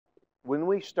When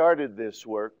we started this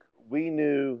work, we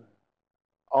knew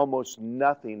almost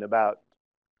nothing about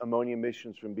ammonia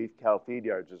emissions from beef cattle feed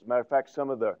yards. As a matter of fact, some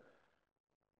of the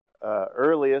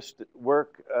earliest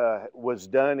work was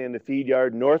done in the feed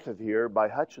yard north of here by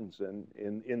Hutchinson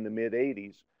in the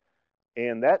mid-'80s.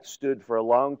 And that stood for a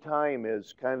long time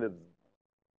as kind of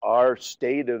our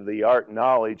state-of-the-art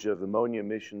knowledge of ammonia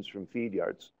emissions from feed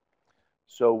yards.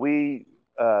 So we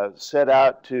set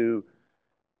out to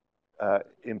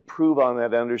improve on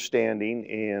that understanding,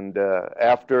 and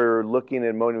after looking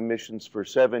at ammonia emissions for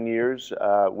 7 years,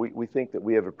 we think that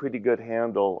we have a pretty good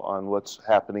handle on what's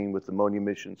happening with ammonia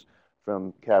emissions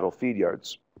from cattle feed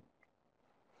yards.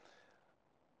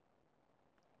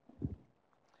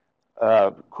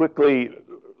 Quickly,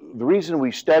 the reason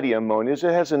we study ammonia is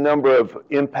it has a number of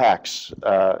impacts,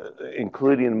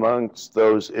 including amongst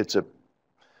those, it's a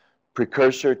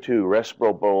precursor to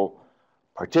respirable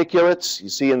particulates. You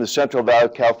see in the Central Valley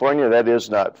of California, that is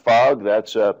not fog,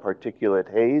 that's particulate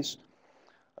haze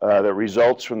that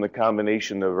results from the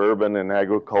combination of urban and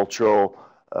agricultural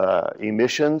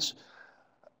emissions.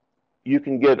 You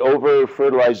can get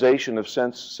over-fertilization of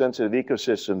sensitive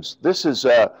ecosystems. This is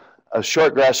a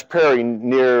shortgrass prairie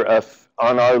near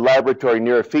on our laboratory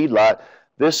near a feedlot.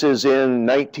 This is in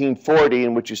 1940,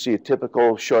 in which you see a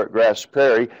typical shortgrass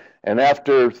prairie. And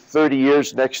after 30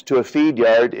 years next to a feed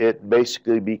yard, it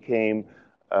basically became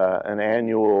an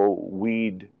annual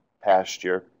weed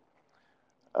pasture.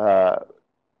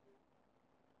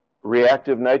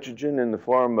 Reactive nitrogen in the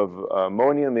form of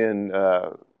ammonium in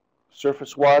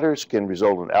surface waters can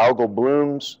result in algal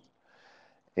blooms.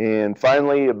 And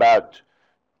finally,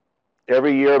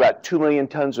 every year, about 2 million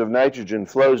tons of nitrogen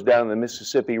flows down the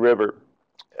Mississippi River,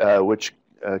 which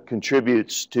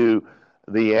contributes to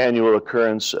the annual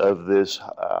occurrence of this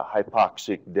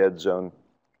hypoxic dead zone.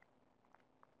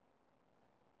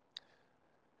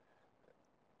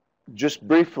 Just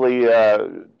briefly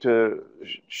to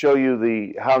show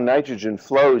you how nitrogen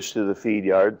flows to the feed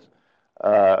yards.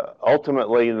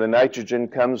 Ultimately, the nitrogen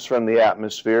comes from the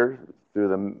atmosphere through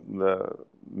the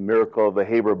miracle of the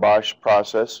Haber-Bosch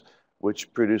process,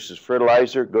 which produces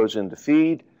fertilizer, goes into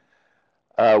feed.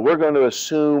 We're going to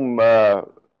assume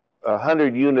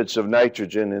 100 units of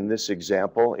nitrogen in this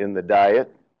example in the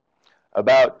diet.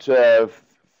 About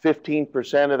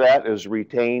 15% of that is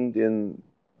retained in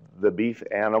the beef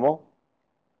animal,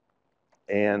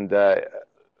 and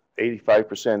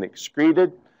 85%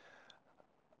 excreted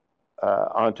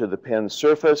onto the pen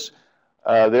surface.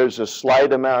 There's a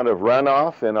slight amount of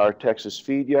runoff in our Texas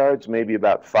feed yards, maybe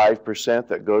about 5%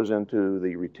 that goes into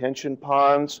the retention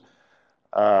ponds.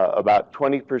 About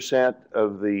 20%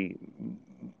 of the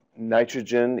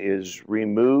nitrogen is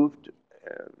removed,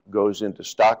 goes into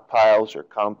stockpiles or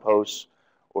composts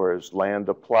or is land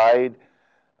applied,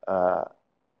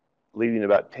 leaving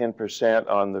about 10%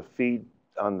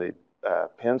 on the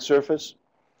pen surface.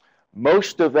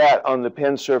 Most of that on the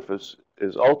pen surface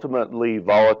is ultimately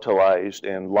volatilized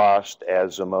and lost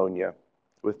as ammonia,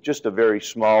 with just a very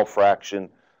small fraction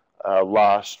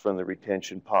lost from the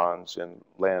retention ponds and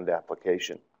land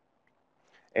application.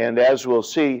 And as we'll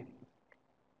see,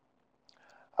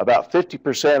 about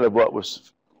 50% of what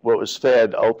was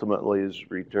fed ultimately is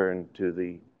returned to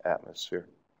the atmosphere.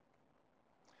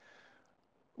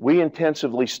 We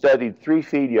intensively studied 3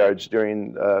 feed yards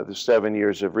during the 7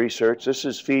 years of research. This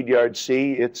is feed yard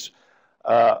C. It's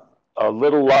a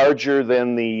little larger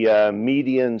than the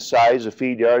median size of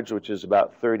feed yards, which is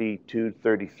about 32,000 to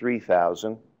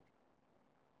 33,000.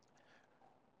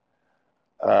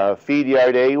 Feed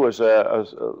yard A was a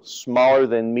smaller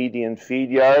than median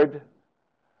feed yard,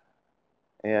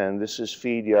 and this is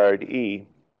feed yard E.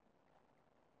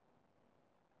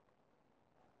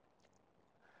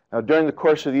 Now, during the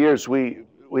course of the years, we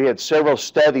had several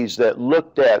studies that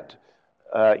looked at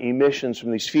emissions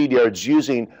from these feed yards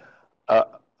using a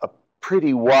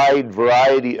pretty wide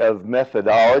variety of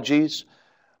methodologies.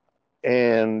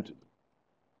 And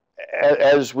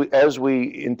as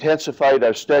we intensified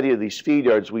our study of these feed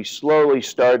yards, we slowly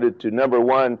started to, number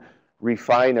one,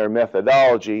 refine our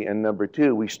methodology, and number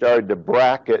two, we started to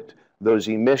bracket those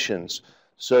emissions,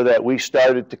 so that we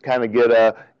started to kind of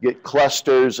get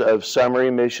clusters of summer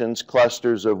emissions,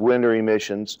 clusters of winter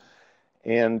emissions.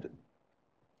 And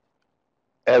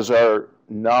as our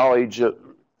knowledge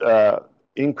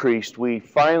increased, we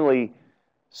finally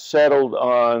settled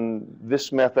on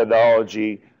this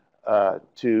methodology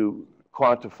to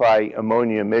quantify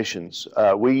ammonia emissions.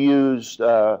 We used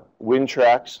wind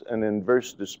tracks, an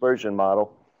inverse dispersion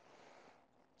model,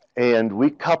 and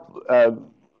we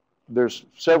there's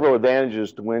several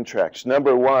advantages to wind tracks.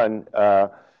 Number one,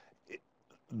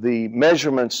 the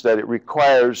measurements that it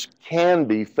requires can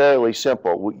be fairly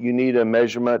simple. You need a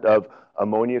measurement of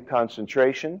ammonia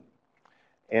concentration,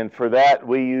 and for that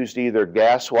we used either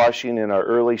gas washing in our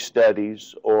early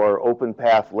studies or open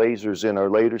path lasers in our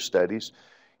later studies.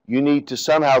 You need to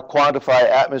somehow quantify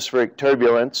atmospheric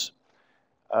turbulence.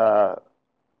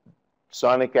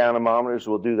 Sonic anemometers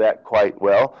will do that quite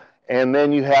well. And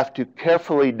then you have to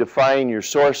carefully define your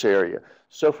source area.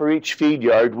 So for each feed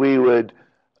yard, we would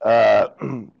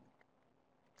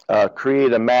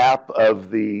create a map of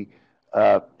the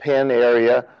pen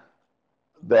area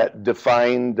that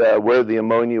defined where the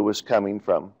ammonia was coming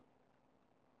from.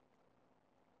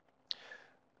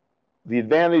 The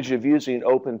advantage of using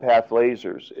open path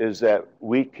lasers is that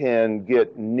we can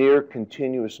get near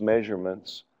continuous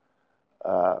measurements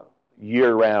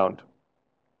year-round.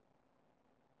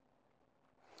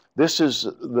 This is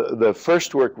the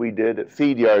first work we did at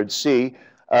Feedyard C.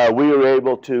 We were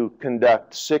able to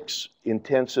conduct 6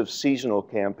 intensive seasonal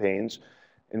campaigns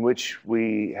in which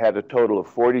we had a total of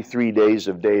 43 days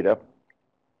of data.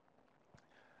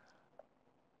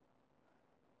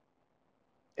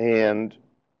 And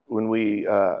when we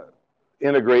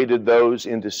integrated those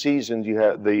into seasons, you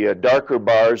have the darker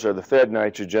bars are the fed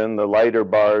nitrogen, the lighter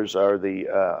bars are the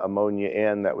ammonia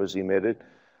N that was emitted.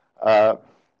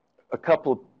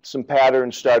 Some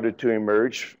patterns started to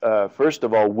emerge. First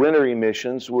of all, winter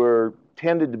emissions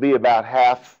tended to be about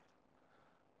half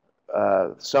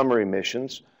summer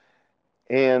emissions,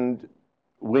 and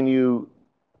when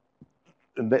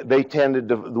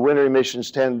the winter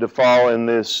emissions tended to fall in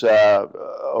this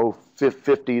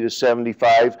 50 to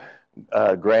 75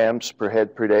 grams per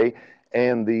head per day,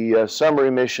 and the summer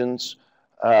emissions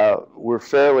were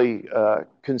fairly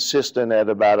consistent at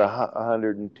about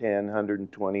 110,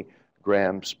 120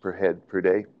 grams per head per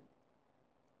day.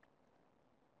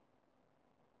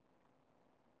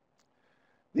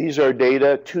 These are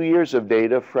data, 2 years of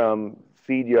data from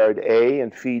Feedyard A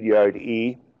and Feedyard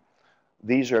E.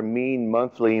 These are mean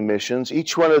monthly emissions.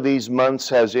 Each one of these months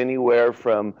has anywhere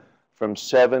from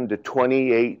 7 to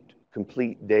 28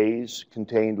 complete days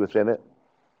contained within it.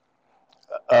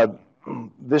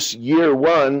 This year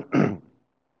one,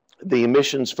 the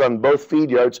emissions from both feed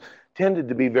yards tended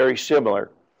to be very similar.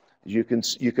 You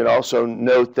can also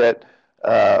note that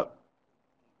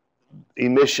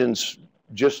emissions,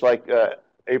 just like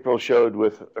April showed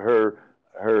with her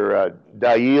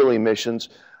diel emissions,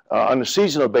 on a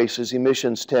seasonal basis,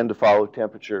 emissions tend to follow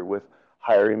temperature, with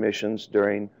higher emissions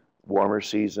during warmer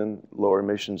season, lower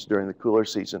emissions during the cooler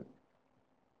season.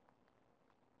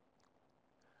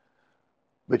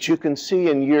 But you can see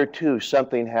in year 2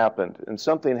 something happened, and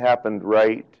something happened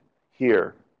right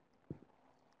here.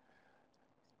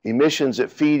 Emissions at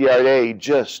Feedyard A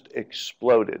just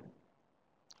exploded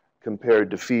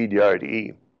compared to Feedyard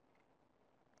E.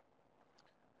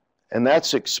 And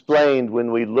that's explained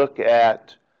when we look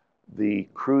at the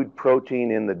crude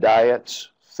protein in the diets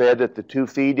fed at the 2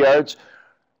 feed yards.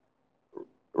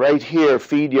 Right here,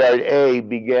 Feedyard A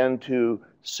began to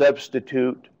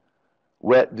substitute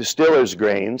wet distiller's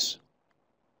grains,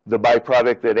 the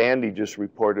byproduct that Andy just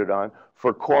reported on,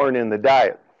 for corn in the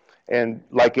diet. And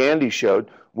like Andy showed,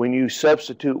 when you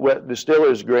substitute wet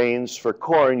distiller's grains for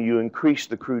corn, you increase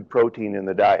the crude protein in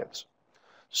the diets.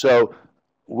 So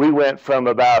we went from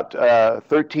about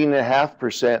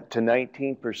 13.5% to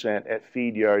 19% at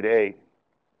Feedyard A.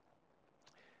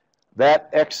 That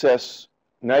excess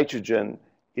nitrogen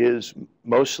is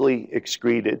mostly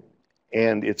excreted,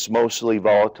 and it's mostly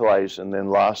volatilized and then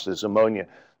lost as ammonia.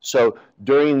 So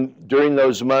during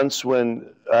those months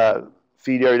when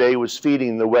Feedyard A was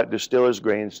feeding the wet distiller's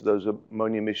grains, those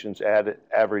ammonia emissions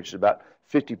averaged about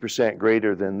 50%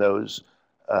 greater than those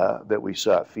that we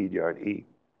saw at Feedyard E.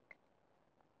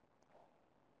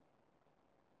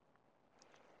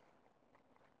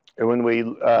 And when we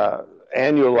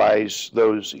annualize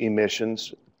those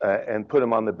emissions and put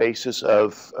them on the basis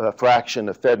of a fraction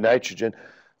of fed nitrogen,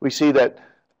 we see that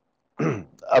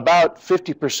about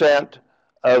 50%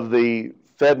 of the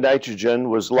fed nitrogen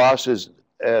was lost as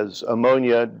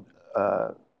ammonia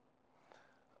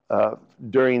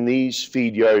during these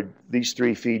 3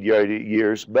 feed yard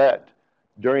years. But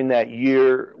during that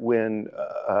year when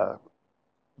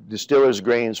distillers'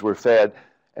 grains were fed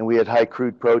and we had high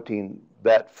crude protein,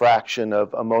 that fraction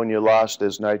of ammonia lost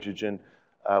as nitrogen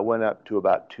went up to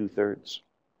about 2/3.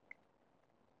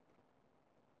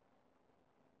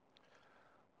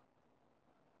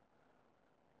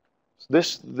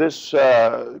 This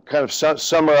kind of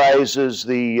summarizes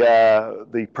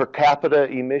the per capita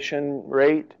emission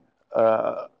rate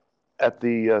at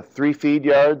the 3 feed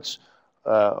yards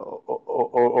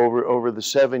over the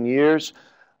 7 years.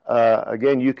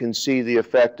 Again, you can see the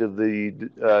effect of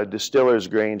the distiller's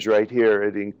grains right here.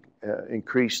 It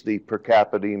increased the per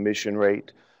capita emission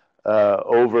rate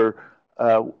over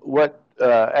what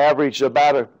averaged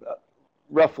about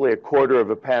roughly a quarter of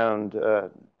a pound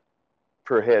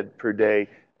per head per day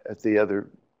at the other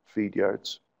feed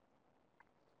yards.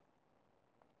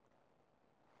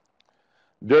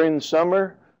 During the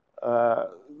summer,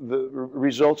 the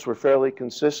results were fairly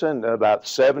consistent. About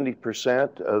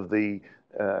 70% of the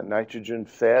nitrogen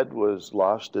fed was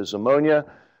lost as ammonia.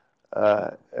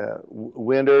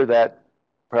 Winter, that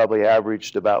probably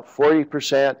averaged about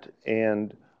 40%,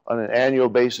 and on an annual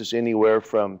basis, anywhere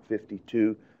from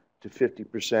 52 to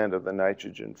 50% of the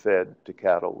nitrogen fed to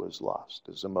cattle was lost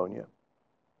as ammonia.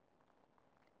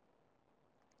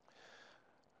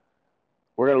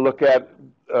 We're going to look at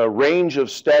a range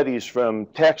of studies from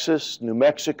Texas, New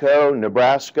Mexico,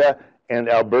 Nebraska, and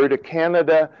Alberta,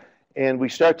 Canada, and we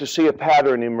start to see a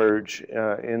pattern emerge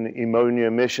in ammonia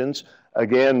emissions.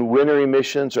 Again, winter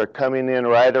emissions are coming in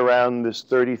right around this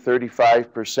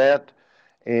 30–35%,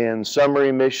 and summer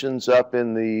emissions up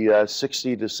in the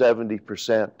 60 to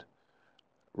 70%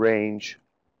 range.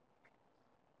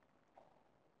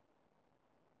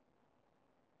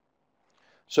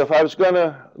 So if I was going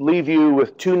to leave you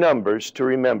with two numbers to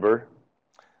remember,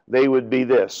 they would be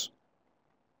this.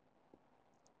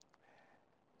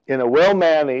 In a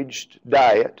well-managed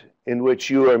diet in which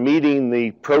you are meeting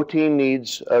the protein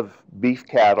needs of beef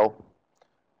cattle,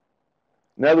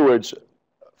 in other words,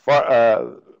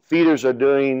 feeders are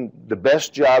doing the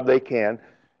best job they can,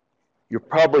 you're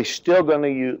probably still going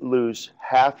to lose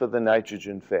half of the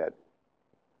nitrogen fed.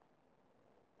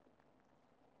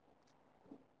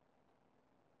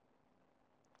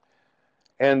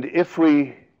 And if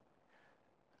we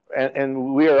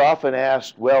are often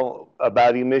asked, well,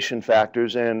 about emission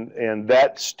factors, and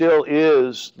that still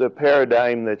is the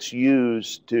paradigm that's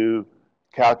used to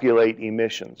calculate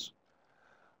emissions.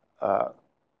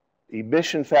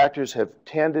 Emission factors have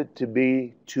tended to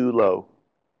be too low.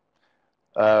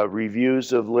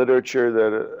 Reviews of literature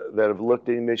that have looked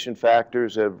at emission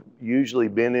factors have usually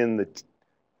been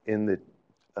in the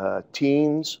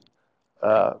teens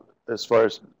as far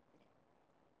as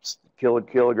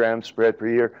kilograms per head per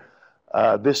year.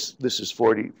 This is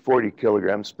 40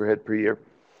 kilograms per head per year.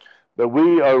 But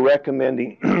we are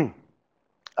recommending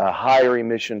a higher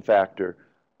emission factor,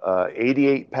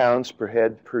 88 pounds per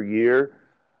head per year,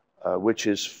 which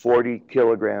is 40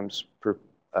 kilograms per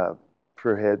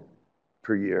head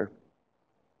per year.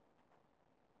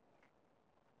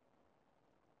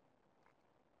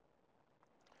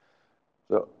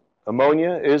 So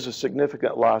ammonia is a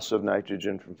significant loss of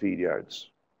nitrogen from feed yards.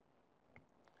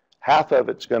 Half of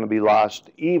it's going to be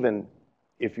lost even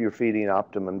if you're feeding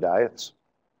optimum diets.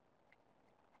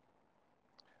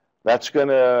 That's going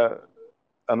to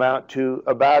amount to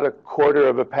about a quarter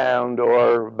of a pound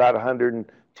or about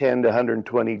 110 to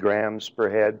 120 grams per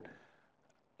head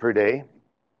per day.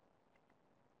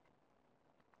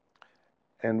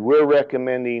 And we're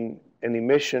recommending an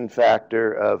emission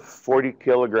factor of 40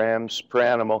 kilograms per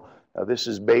animal. Now, this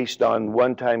is based on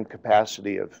one-time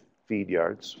capacity of feed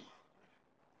yards.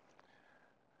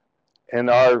 And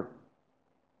our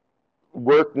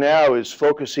work now is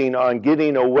focusing on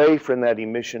getting away from that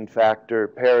emission factor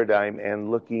paradigm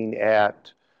and looking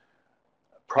at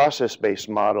process-based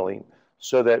modeling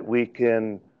so that we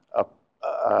can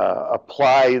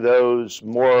apply those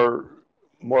more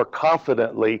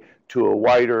confidently to a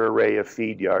wider array of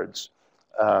feed yards.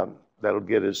 That'll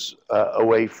get us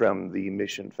away from the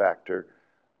emission factor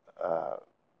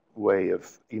way of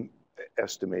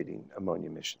estimating ammonia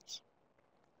emissions.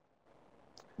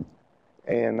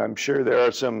 And I'm sure there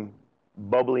are some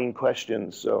bubbling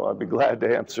questions, so I'll be glad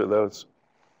to answer those.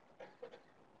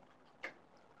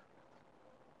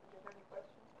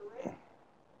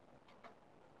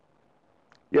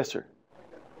 Yes, sir.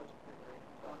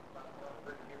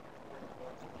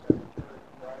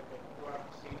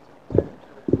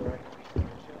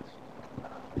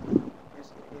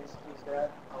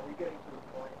 Are we getting to the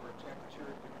point where temperature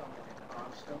is becoming a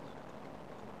constant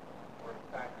or a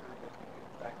factor that we can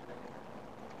factor in?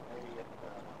 Maybe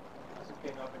this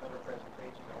came up in other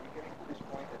presentations. Are we getting to this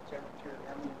point that temperature,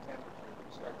 ambient temperature,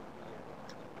 is starting to be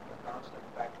a constant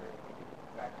factor that we can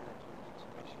factor into these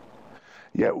emissions?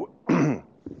 Yeah,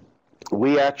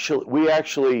 we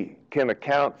actually can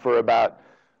account for about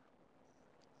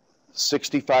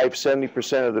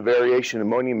 65–70% of the variation in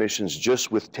ammonia emissions just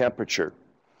with temperature.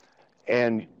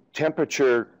 And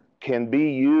temperature can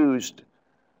be used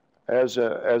as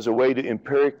a way to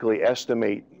empirically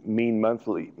estimate mean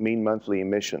monthly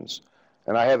emissions.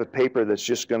 And I have a paper that's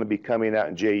just going to be coming out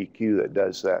in JEQ that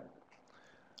does that.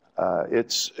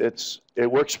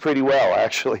 It works pretty well,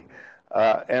 actually.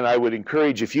 And I would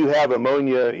encourage, if you have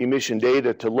ammonia emission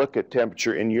data, to look at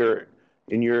temperature in your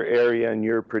area and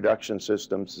your production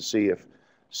systems to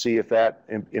see if that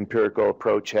empirical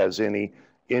approach has any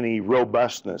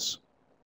robustness.